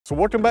So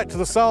welcome back to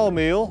the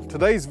Sawmill.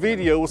 Today's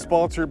video is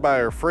sponsored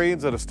by our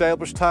friends at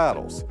Established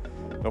Titles.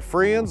 Now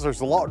friends, there's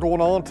a lot going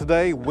on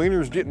today.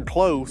 Winter's getting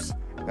close,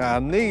 and I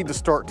need to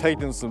start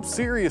taking some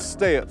serious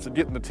steps at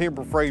getting the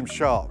timber frame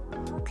shop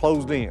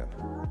closed in.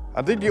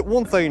 I did get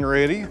one thing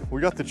ready. We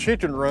got the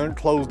chicken run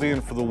closed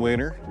in for the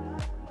winter.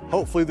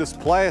 Hopefully this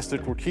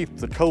plastic will keep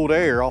the cold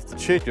air off the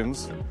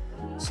chickens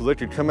so they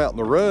can come out in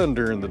the run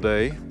during the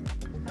day.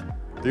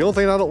 The only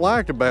thing I don't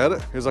like about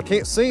it is I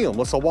can't see them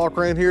unless I walk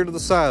around here to the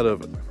side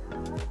of it.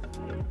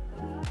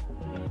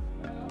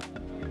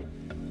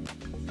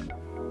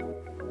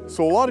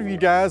 So a lot of you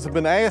guys have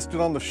been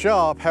asking on the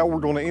shop how we're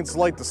going to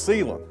insulate the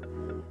ceiling.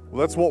 Well,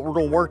 that's what we're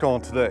going to work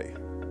on today.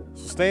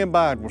 So stand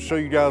by and we'll show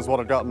you guys what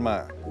I got in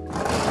mind.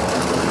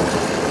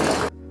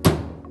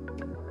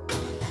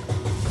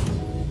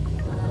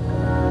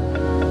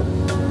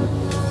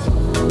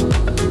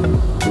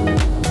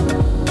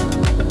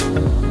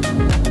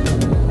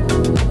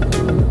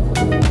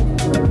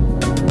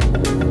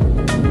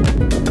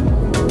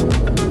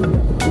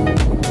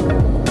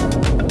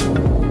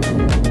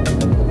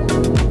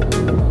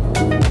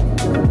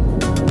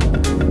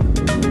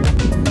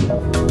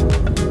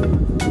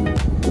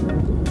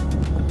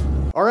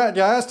 Alright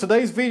guys,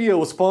 today's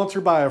video is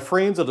sponsored by our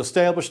friends at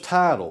Established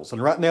Titles,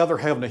 and right now they're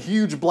having a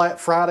huge Black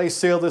Friday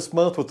sale this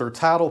month with their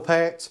title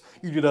packs.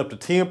 You get up to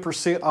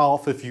 10%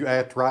 off if you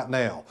act right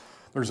now.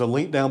 There's a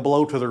link down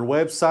below to their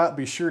website.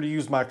 Be sure to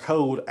use my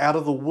code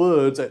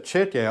OUTOFTHEWOODS at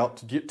checkout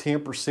to get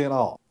 10%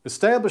 off.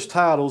 Established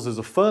Titles is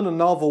a fun and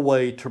novel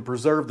way to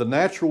preserve the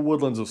natural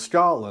woodlands of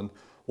Scotland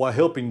while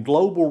helping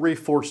global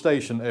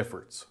reforestation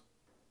efforts.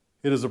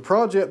 It is a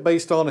project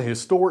based on a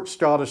historic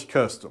Scottish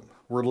custom,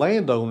 where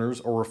landowners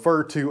are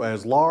referred to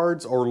as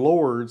lards or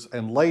lords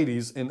and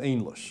ladies in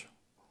English.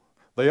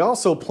 They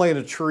also plant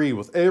a tree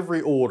with every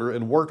order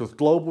and work with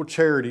global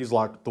charities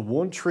like the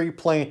One Tree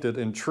Planted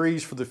and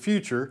Trees for the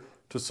Future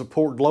to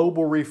support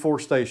global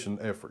reforestation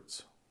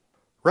efforts.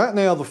 Right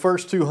now, the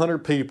first 200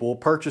 people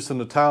purchasing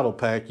the title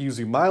pack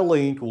using my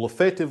link will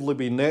effectively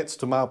be next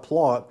to my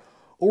plot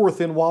or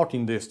within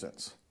walking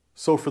distance.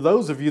 So for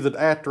those of you that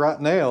act right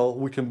now,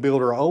 we can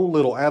build our own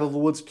little out of the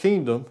woods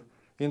kingdom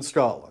in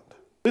Scotland.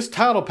 This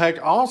title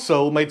pack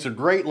also makes a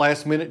great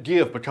last minute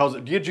gift because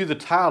it gives you the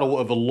title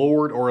of a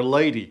lord or a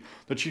lady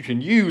that you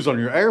can use on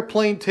your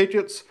airplane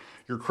tickets,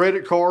 your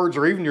credit cards,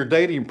 or even your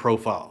dating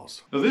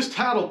profiles. Now this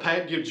title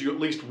pack gives you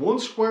at least 1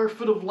 square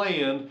foot of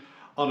land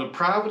on a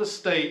private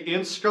estate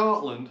in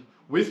Scotland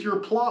with your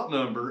plot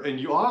number, and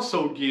you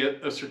also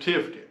get a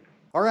certificate.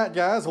 Alright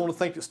guys, I want to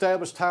thank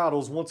Established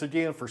Titles once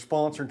again for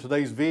sponsoring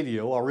today's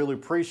video. I really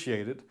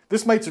appreciate it.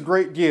 This makes a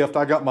great gift.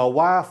 I got my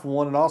wife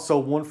one and also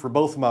one for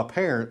both of my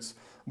parents,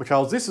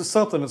 because this is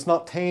something that's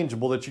not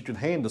tangible that you can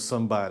hand to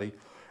somebody.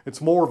 It's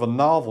more of a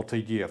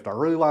novelty gift. I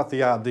really like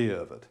the idea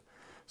of it.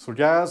 So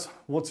guys,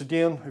 once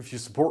again, if you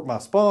support my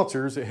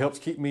sponsors, it helps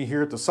keep me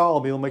here at the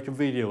Sawmill making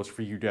videos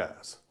for you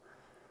guys.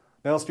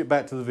 Now let's get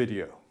back to the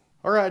video.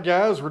 Alright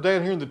guys, we're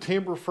down here in the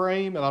timber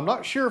frame, and I'm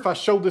not sure if I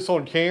showed this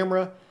on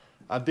camera.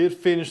 I did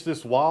finish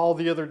this wall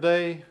the other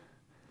day.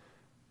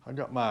 I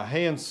got my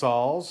hand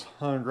saws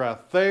hung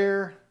right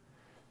there,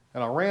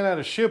 and I ran out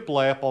of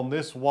shiplap on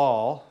this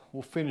wall.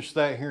 We'll finish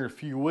that here in a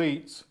few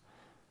weeks,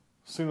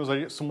 as soon as I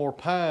get some more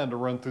pine to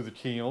run through the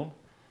kiln.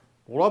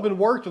 What I've been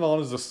working on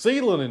is the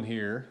ceiling in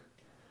here,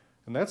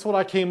 and that's what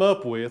I came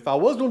up with. I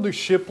was going to do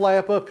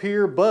shiplap up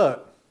here,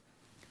 but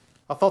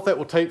I thought that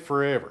would take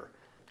forever.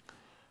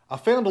 I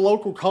found a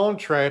local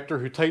contractor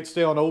who takes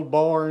down old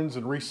barns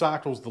and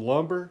recycles the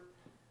lumber,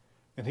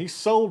 and he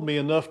sold me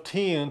enough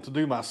tin to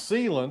do my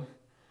ceiling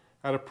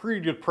at a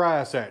pretty good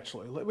price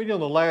actually. Let me get on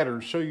the ladder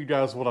and show you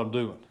guys what I'm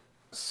doing.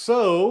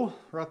 So,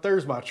 right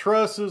there's my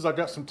trusses. I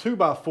got some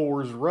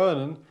 2x4s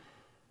running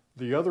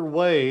the other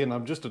way, and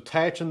I'm just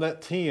attaching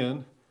that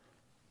tin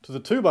to the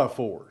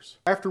 2x4s.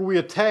 After we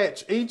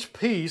attach each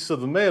piece of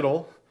the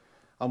metal,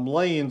 I'm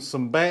laying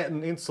some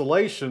batten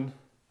insulation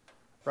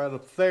right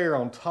up there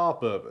on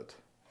top of it.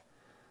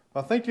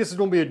 I think this is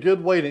going to be a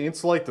good way to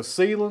insulate the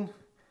ceiling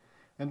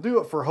and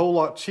do it for a whole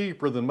lot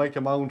cheaper than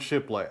making my own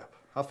shiplap.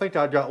 I think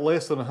I got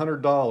less than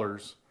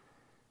 $100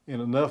 in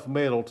enough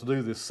metal to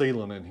do this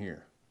ceiling in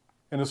here.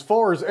 And as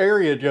far as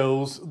area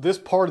goes, this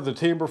part of the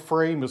timber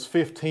frame is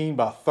 15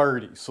 by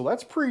 30. So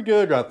that's pretty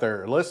good right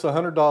there. Less than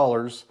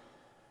 $100.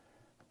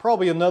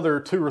 Probably another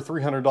 $200 or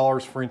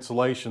 $300 for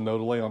insulation though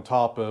to lay on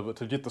top of it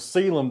to get the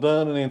ceiling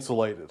done and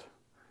insulated.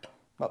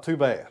 Not too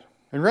bad.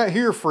 And right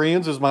here,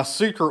 friends, is my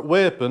secret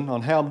weapon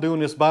on how I'm doing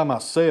this by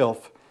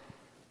myself.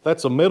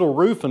 That's a metal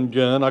roofing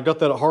gun. I got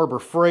that at Harbor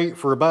Freight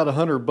for about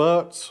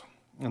 $100.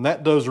 And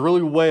that does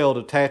really well at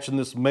attaching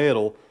this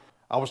metal.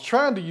 I was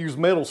trying to use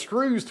metal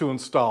screws to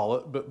install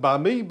it, but by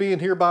me being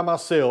here by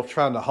myself,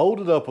 trying to hold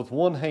it up with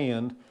one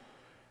hand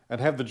and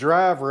have the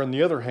driver in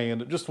the other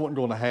hand, it just wasn't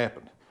going to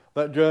happen.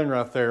 That gun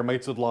right there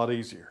makes it a lot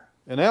easier.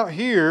 And out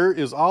here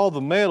is all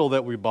the metal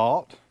that we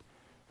bought.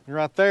 And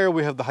right there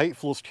we have the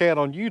hatefullest cat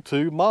on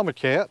YouTube, Mama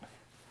Cat.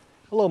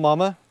 Hello,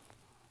 Mama.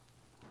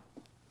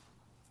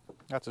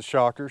 That's a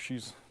shocker.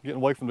 She's getting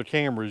away from the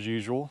camera as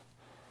usual.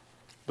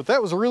 But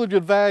that was a really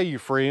good value,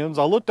 friends.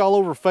 I looked all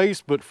over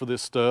Facebook for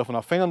this stuff and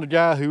I found a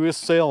guy who is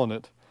selling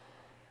it.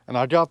 And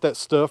I got that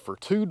stuff for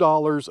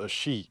 $2 a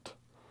sheet.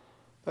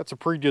 That's a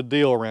pretty good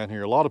deal around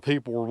here. A lot of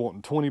people were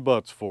wanting 20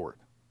 bucks for it.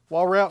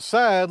 While we're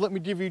outside, let me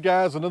give you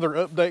guys another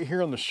update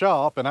here in the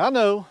shop. And I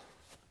know,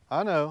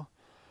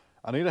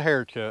 I need a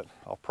haircut.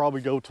 I'll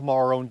probably go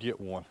tomorrow and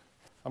get one.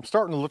 I'm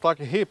starting to look like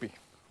a hippie.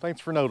 Thanks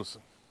for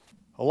noticing.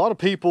 A lot of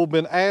people have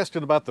been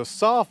asking about the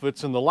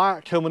soffits and the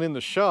light coming in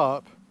the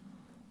shop.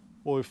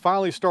 Well, we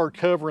finally started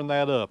covering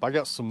that up. I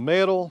got some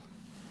metal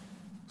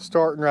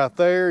starting right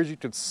there. As you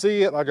can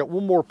see it, I got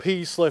one more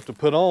piece left to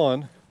put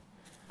on.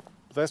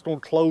 But that's going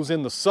to close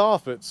in the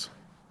soffits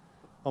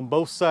on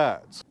both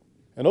sides.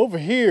 And over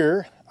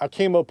here, I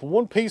came up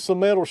one piece of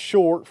metal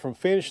short from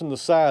finishing the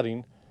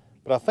siding,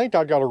 but I think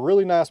I got a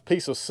really nice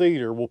piece of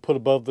cedar we'll put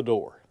above the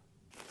door.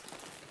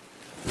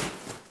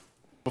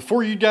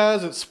 Before you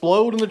guys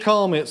explode in the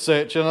comment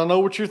section, I know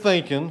what you're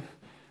thinking.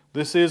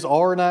 This is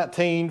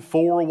R19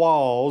 4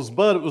 walls,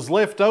 but it was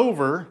left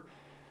over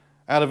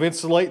out of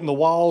insulating the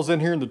walls in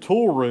here in the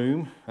tool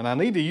room, and I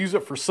need to use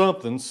it for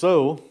something,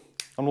 so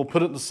I'm gonna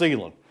put it in the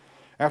ceiling.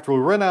 After we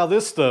run out of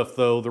this stuff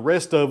though, the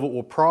rest of it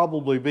will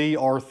probably be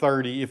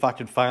R30 if I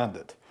can find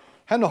it.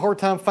 Having a hard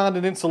time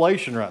finding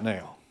insulation right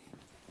now.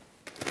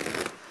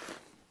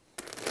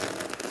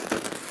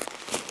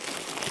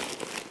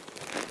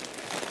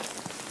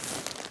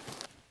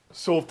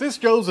 So if this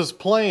goes as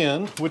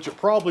planned, which it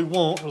probably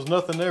won't, because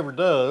nothing ever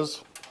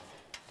does,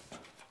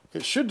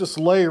 it should just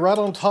lay right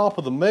on top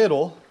of the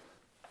metal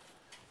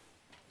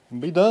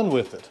and be done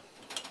with it.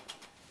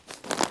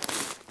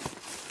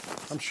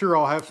 I'm sure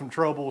I'll have some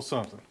trouble with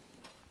something.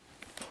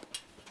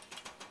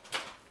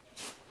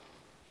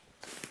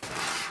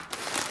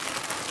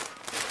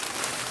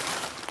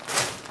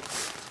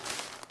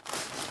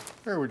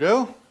 There we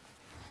go.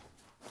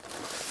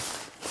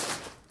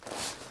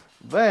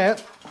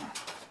 That,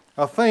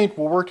 I think,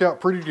 will work out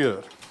pretty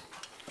good.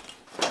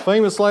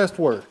 Famous last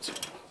words.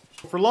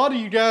 For a lot of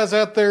you guys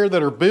out there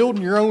that are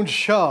building your own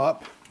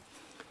shop,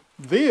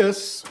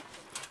 this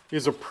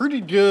is a pretty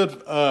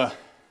good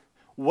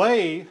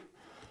way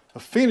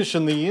of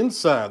finishing the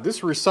inside. This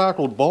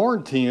recycled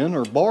barn tin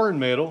or barn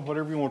metal,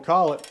 whatever you want to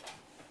call it,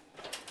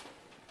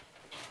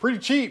 pretty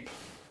cheap,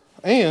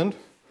 and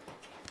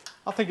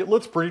I think it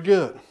looks pretty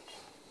good.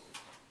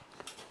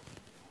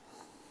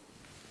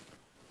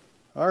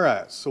 All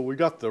right, so we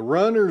got the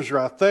runners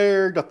right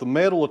there, got the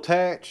metal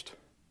attached,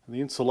 and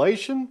the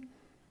insulation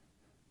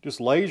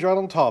just lays right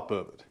on top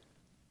of it.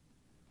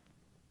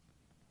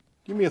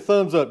 Give me a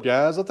thumbs up,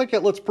 guys. I think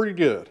that looks pretty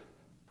good.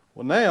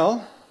 Well,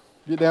 now,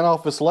 get down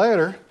off this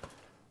ladder,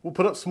 we'll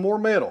put up some more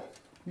metal.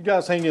 You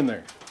guys hang in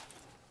there.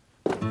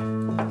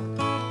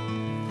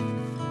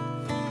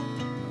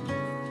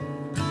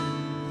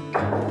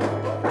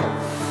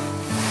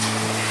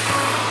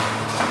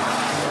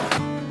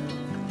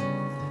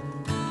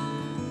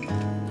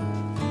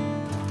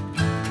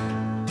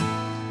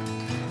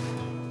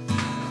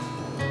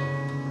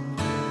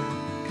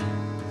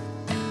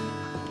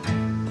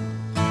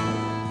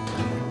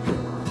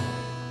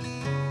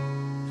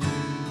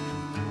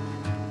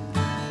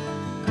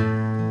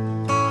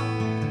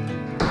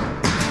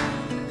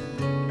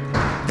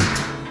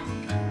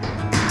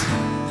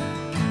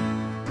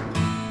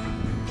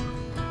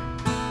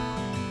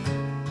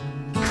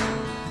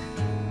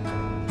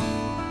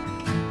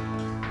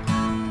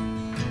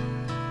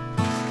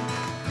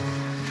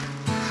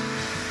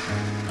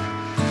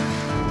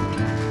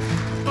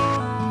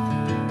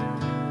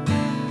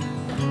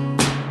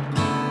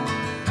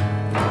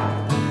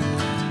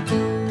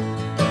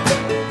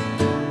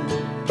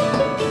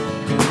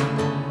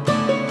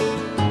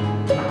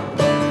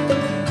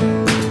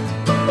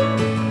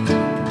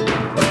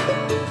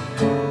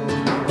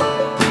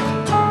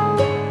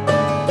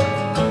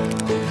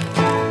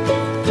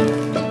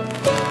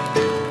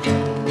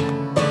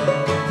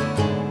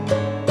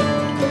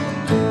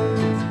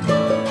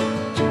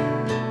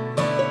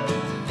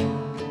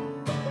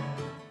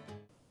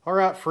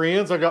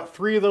 Friends, I got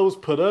 3 of those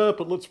put up.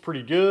 It looks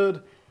pretty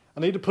good. I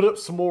need to put up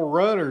some more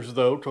runners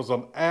though, because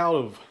I'm out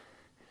of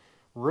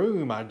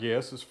room, I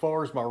guess, as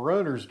far as my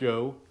runners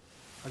go.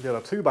 I got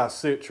a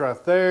 2x6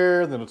 right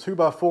there, then a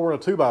 2x4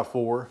 and a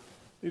 2x4.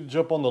 Need to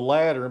jump on the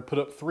ladder and put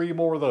up 3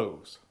 more of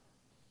those.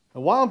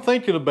 And while I'm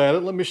thinking about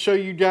it, let me show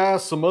you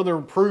guys some other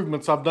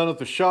improvements I've done at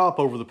the shop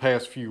over the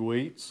past few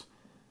weeks.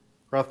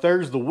 Right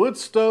there's the wood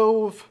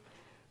stove.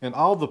 And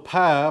all the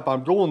pipe,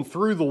 I'm going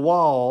through the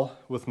wall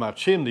with my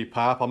chimney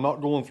pipe. I'm not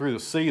going through the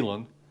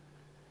ceiling.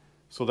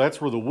 So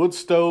that's where the wood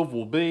stove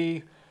will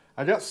be.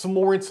 I got some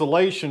more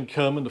insulation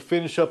coming to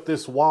finish up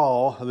this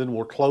wall, and then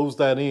we'll close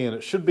that in.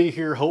 It should be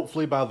here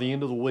hopefully by the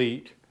end of the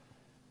week.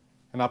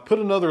 And I put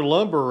another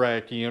lumber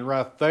rack in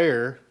right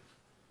there,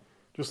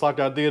 just like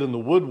I did in the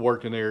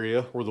woodworking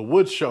area, or the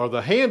or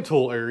the hand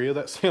tool area.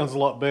 That sounds a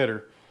lot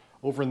better,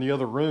 over in the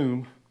other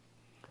room.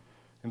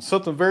 And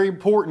something very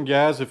important,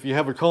 guys, if you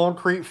have a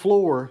concrete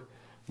floor,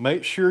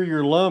 make sure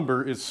your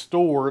lumber is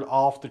stored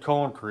off the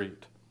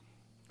concrete.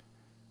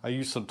 I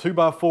used some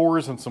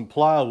 2x4s and some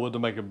plywood to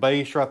make a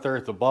base right there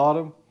at the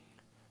bottom.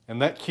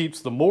 And that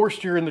keeps the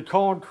moisture in the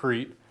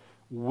concrete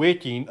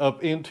wicking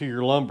up into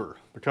your lumber,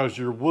 because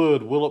your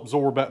wood will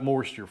absorb that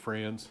moisture,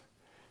 friends.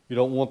 You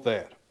don't want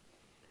that.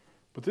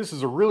 But this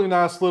is a really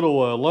nice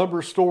little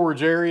lumber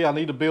storage area. I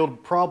need to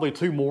build probably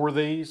 2 more of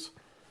these.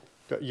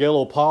 Got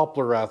yellow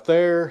poplar right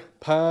there,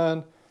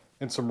 pine,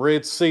 and some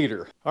red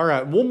cedar. All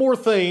right, one more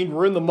thing.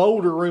 We're in the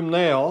molder room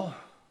now.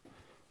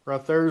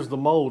 Right there's the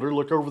molder.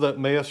 Look over that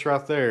mess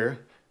right there.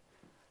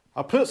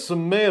 I put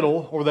some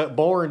metal, or that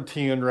barn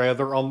tin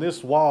rather, on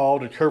this wall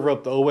to cover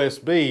up the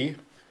OSB.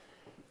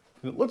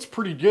 It looks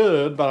pretty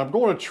good, but I'm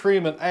going to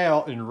trim it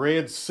out in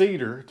red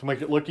cedar to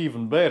make it look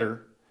even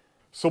better.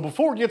 So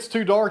before it gets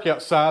too dark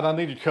outside, I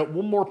need to cut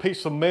one more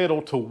piece of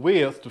metal to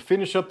width to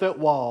finish up that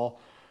wall.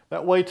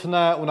 That way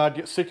tonight, when I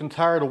get sick and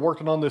tired of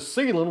working on this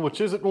ceiling, which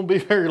isn't going to be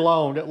very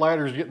long, that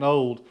ladder's getting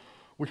old,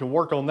 we can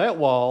work on that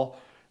wall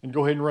and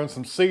go ahead and run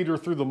some cedar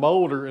through the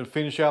molder and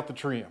finish out the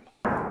trim.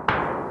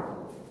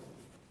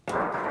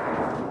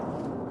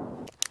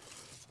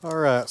 All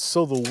right,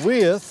 so the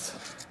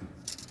width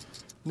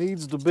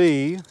needs to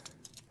be,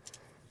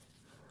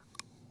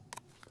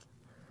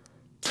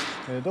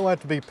 and it don't have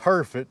to be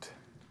perfect,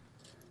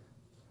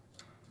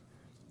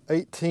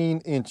 18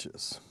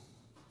 inches.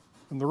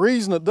 And the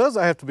reason it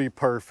doesn't have to be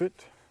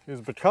perfect is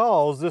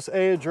because this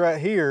edge right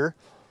here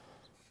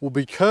will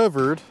be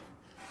covered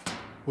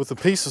with a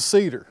piece of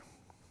cedar.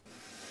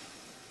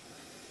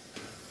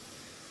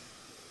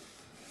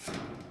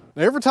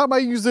 Now, every time I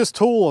use this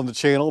tool on the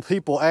channel,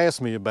 people ask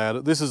me about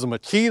it. This is a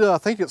Makita. I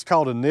think it's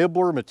called a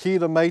nibbler.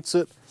 Makita makes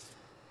it.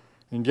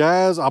 And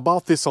guys, I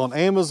bought this on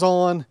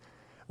Amazon.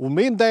 When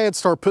me and Dad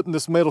started putting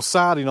this metal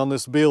siding on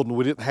this building,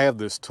 we didn't have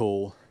this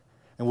tool.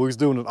 And we was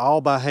doing it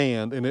all by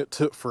hand, and it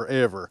took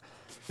forever.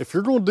 If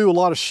you're going to do a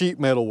lot of sheet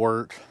metal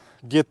work,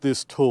 get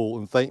this tool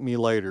and thank me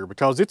later,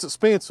 because it's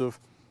expensive.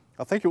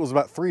 I think it was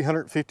about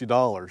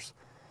 $350.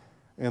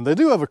 And they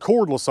do have a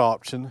cordless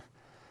option,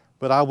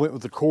 but I went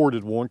with the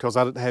corded one because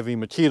I didn't have any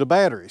Makita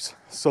batteries.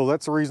 So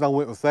that's the reason I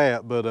went with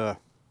that, but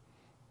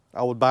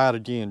I would buy it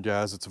again,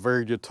 guys. It's a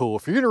very good tool.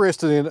 If you're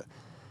interested in it,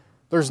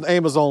 there's an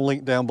Amazon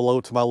link down below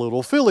to my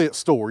little affiliate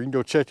store. You can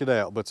go check it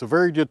out, but it's a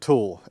very good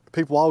tool.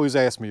 People always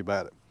ask me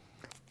about it.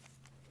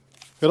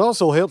 It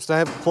also helps to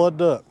have it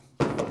plugged up.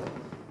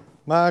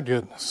 My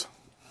goodness.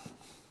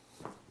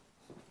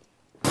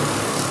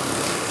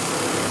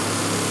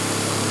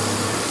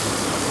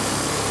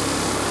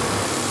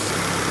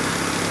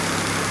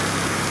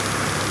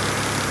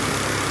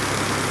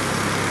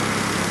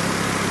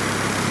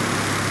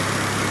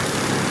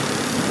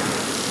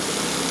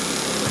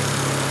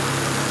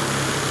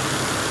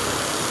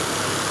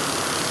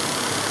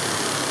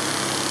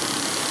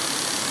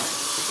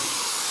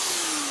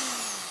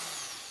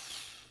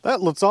 That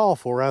looks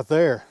awful right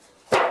there.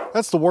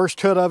 That's the worst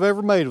cut I've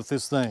ever made with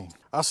this thing.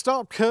 I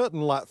stopped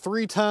cutting like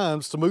 3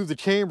 times to move the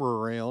camera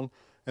around,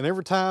 and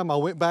every time I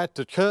went back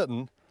to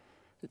cutting,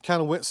 it kind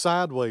of went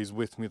sideways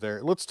with me there.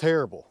 It looks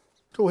terrible.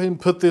 Go ahead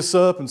and put this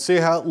up and see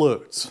how it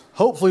looks.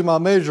 Hopefully my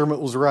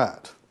measurement was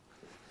right.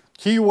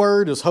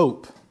 Keyword is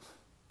hope.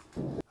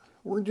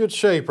 We're in good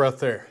shape right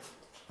there.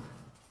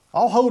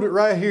 I'll hold it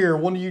right here.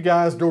 One of you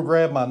guys go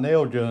grab my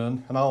nail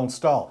gun and I'll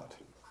install it.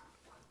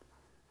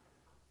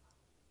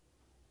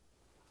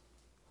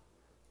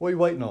 What are you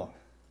waiting on?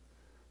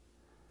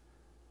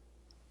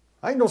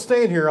 I ain't gonna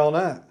stand here all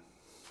night.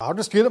 I'll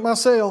just get it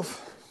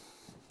myself.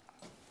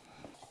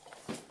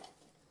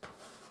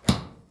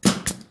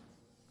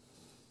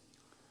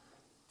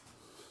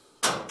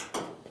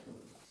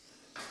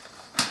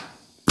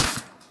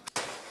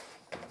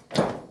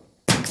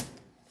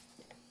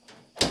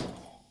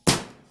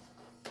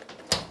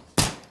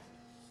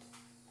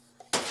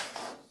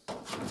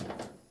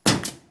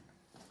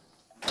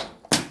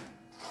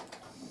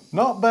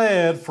 Not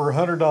bad for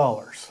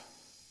 $100.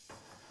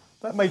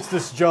 That makes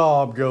this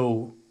job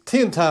go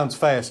 10 times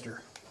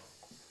faster.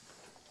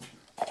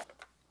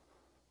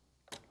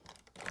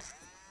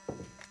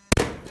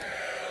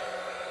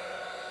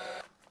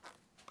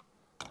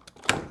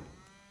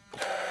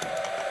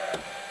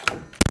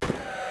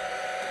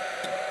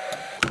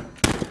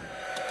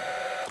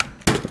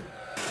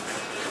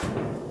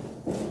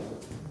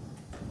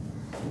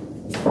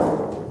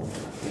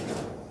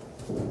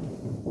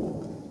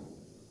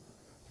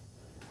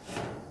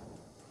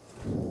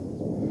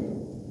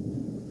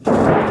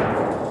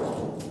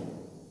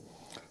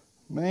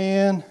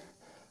 Man,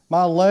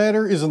 my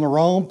ladder is in the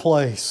wrong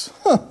place.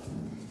 Huh.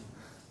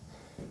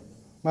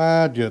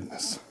 My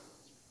goodness.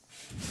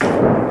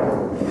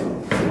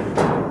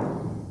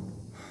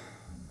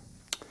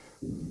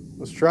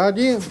 Let's try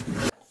again.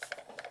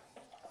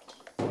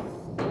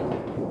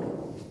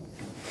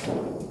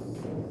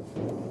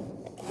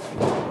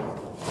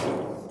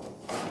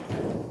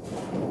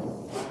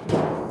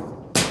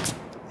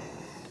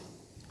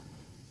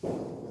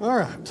 All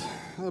right,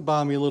 that'll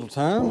buy me a little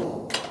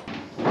time.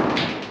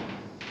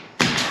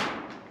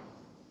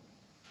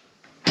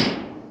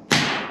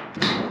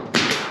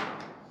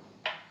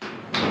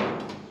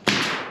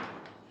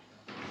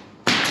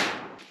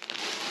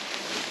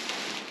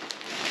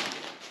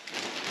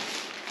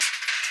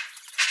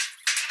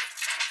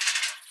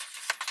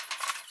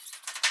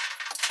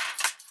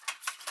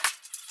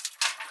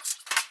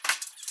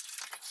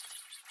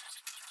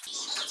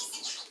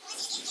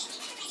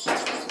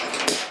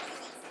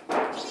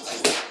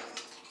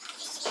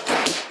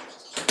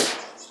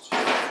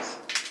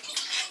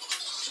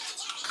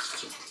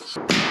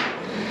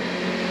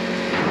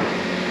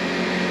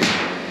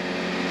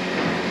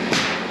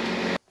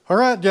 All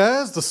right,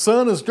 guys, the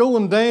sun is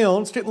going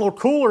down. It's getting a little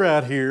cooler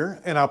out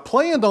here, and I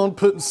planned on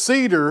putting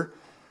cedar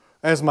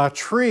as my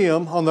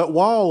trim on that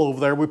wall over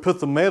there we put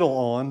the metal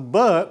on,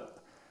 but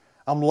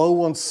I'm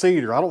low on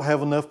cedar. I don't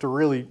have enough to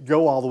really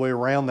go all the way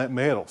around that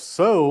metal.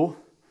 So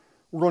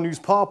we're going to use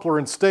poplar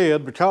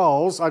instead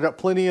because I got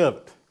plenty of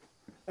it.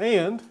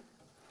 And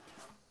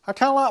I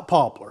kind of like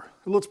poplar.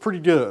 It looks pretty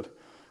good.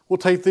 We'll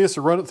take this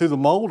and run it through the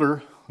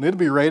molder and it'll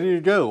be ready to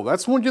go.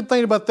 That's one good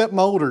thing about that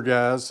molder,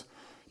 guys.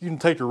 You can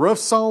take a rough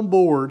sawn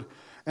board,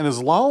 and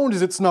as long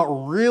as it's not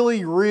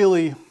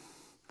really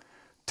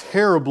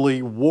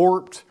terribly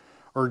warped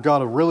or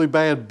got a really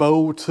bad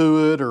bow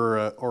to it or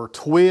a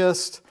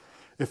twist,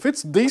 if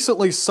it's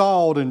decently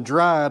sawed and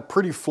dried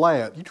pretty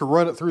flat, you can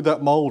run it through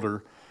that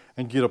molder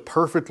and get a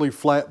perfectly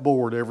flat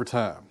board every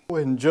time. Go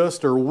ahead and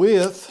adjust our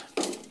width.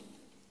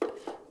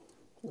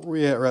 Where are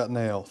we at right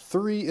now?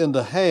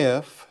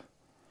 3.5,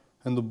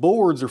 and the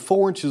boards are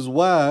 4 inches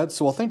wide,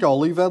 so I think I'll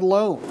leave that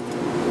alone.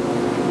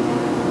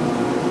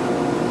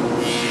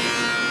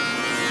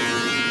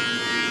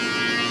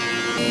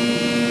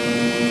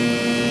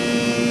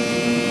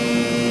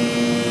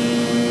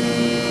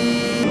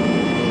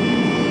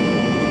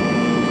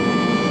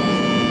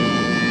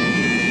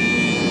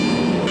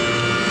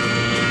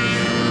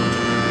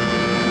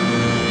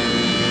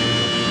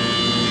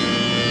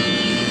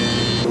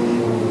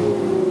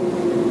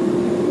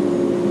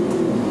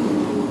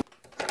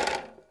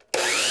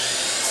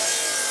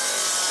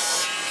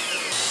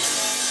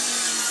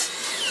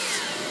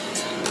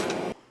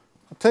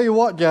 Tell you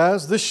what,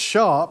 guys, this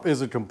shop is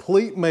a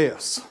complete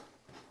mess.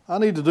 I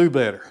need to do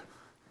better.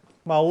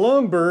 My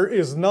lumber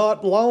is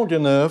not long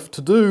enough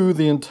to do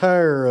the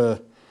entire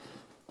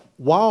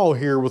wall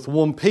here with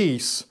one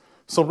piece.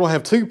 So I'm going to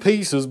have 2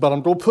 pieces, but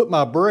I'm going to put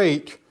my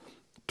break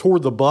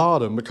toward the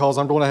bottom because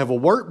I'm going to have a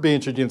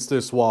workbench against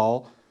this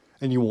wall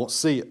and you won't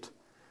see it.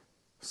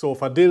 So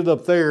if I did it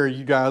up there,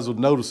 you guys would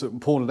notice it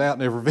and point it out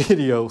in every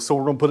video. So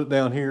we're going to put it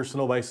down here so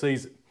nobody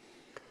sees it.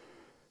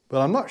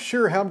 But I'm not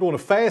sure how I'm going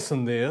to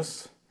fasten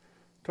this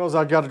because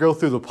I've got to go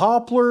through the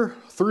poplar,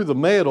 through the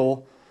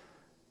metal,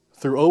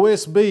 through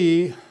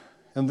OSB,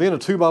 and then a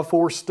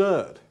 2x4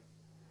 stud.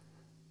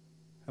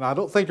 And I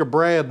don't think a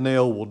brad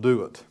nail will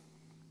do it.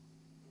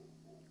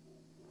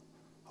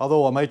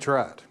 Although I may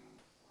try it.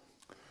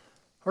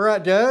 All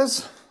right,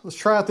 guys, let's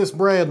try out this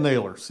brad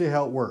nailer, see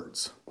how it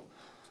works.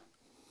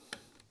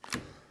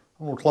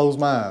 I'm going to close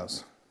my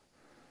eyes.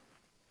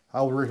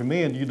 I would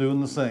recommend you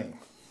doing the same.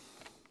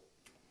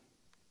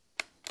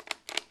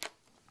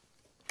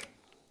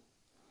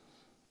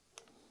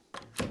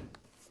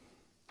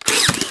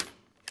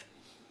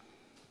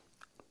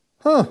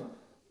 Huh,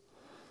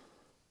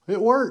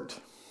 it worked.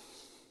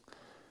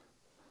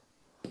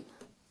 It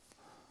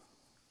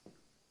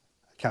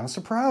kind of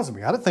surprised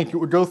me. I didn't think it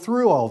would go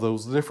through all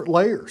those different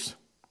layers.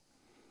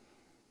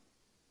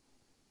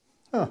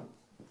 Huh,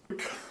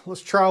 let's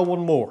try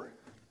one more.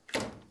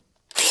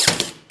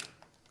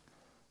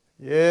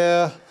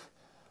 Yeah,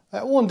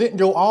 that one didn't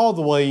go all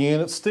the way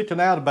in. It's sticking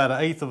out about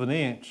 1/8 of an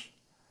inch,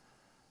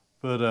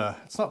 but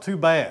it's not too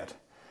bad.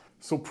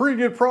 So pretty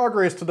good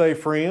progress today,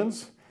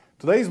 friends.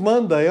 Today's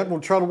Monday. I'm going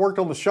to try to work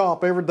on the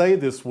shop every day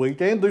this week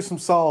and do some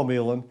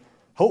sawmilling.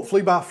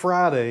 Hopefully by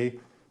Friday,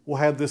 we'll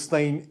have this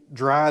thing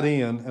dried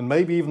in and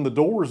maybe even the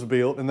doors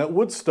built and that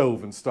wood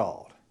stove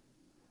installed.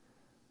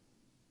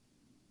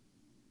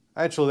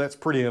 Actually, that's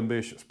pretty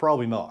ambitious.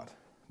 Probably not.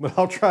 But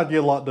I'll try to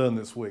get a lot done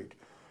this week.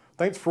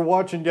 Thanks for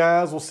watching,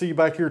 guys. We'll see you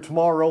back here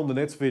tomorrow on the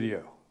next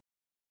video.